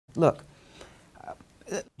Look,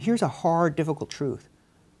 here's a hard, difficult truth.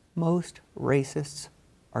 Most racists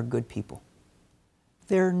are good people.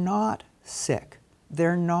 They're not sick.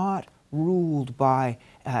 They're not ruled by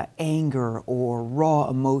anger or raw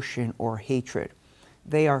emotion or hatred.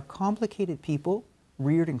 They are complicated people,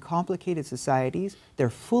 reared in complicated societies. They're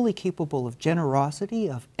fully capable of generosity,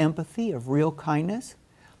 of empathy, of real kindness.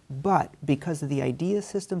 But because of the idea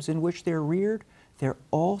systems in which they're reared, they're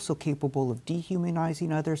also capable of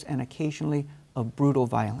dehumanizing others and occasionally of brutal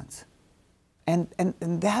violence. And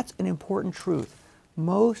that's an important truth.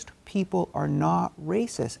 Most people are not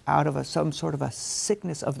racist out of some sort of a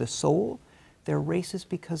sickness of the soul. They're racist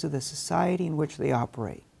because of the society in which they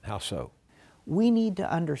operate. How so? We need to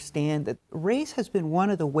understand that race has been one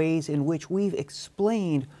of the ways in which we've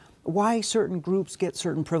explained why certain groups get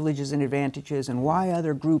certain privileges and advantages and why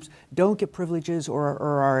other groups don't get privileges or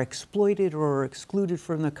are exploited or are excluded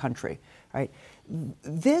from the country, right?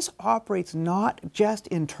 This operates not just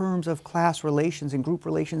in terms of class relations and group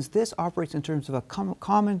relations. This operates in terms of a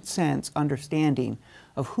common sense understanding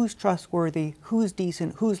of who's trustworthy, who's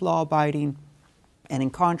decent, who's law-abiding, and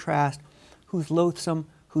in contrast, who's loathsome,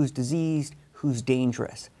 who's diseased, who's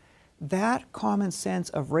dangerous. That common sense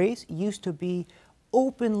of race used to be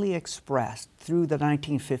openly expressed through the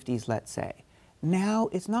 1950s, let's say. Now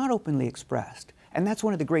it's not openly expressed. And that's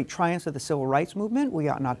one of the great triumphs of the civil rights movement. We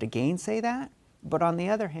ought not to gainsay that. But on the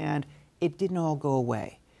other hand, it didn't all go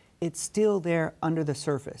away. It's still there under the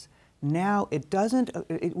surface. Now it doesn't,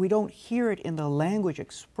 we don't hear it in the language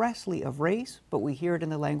expressly of race, but we hear it in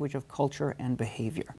the language of culture and behavior.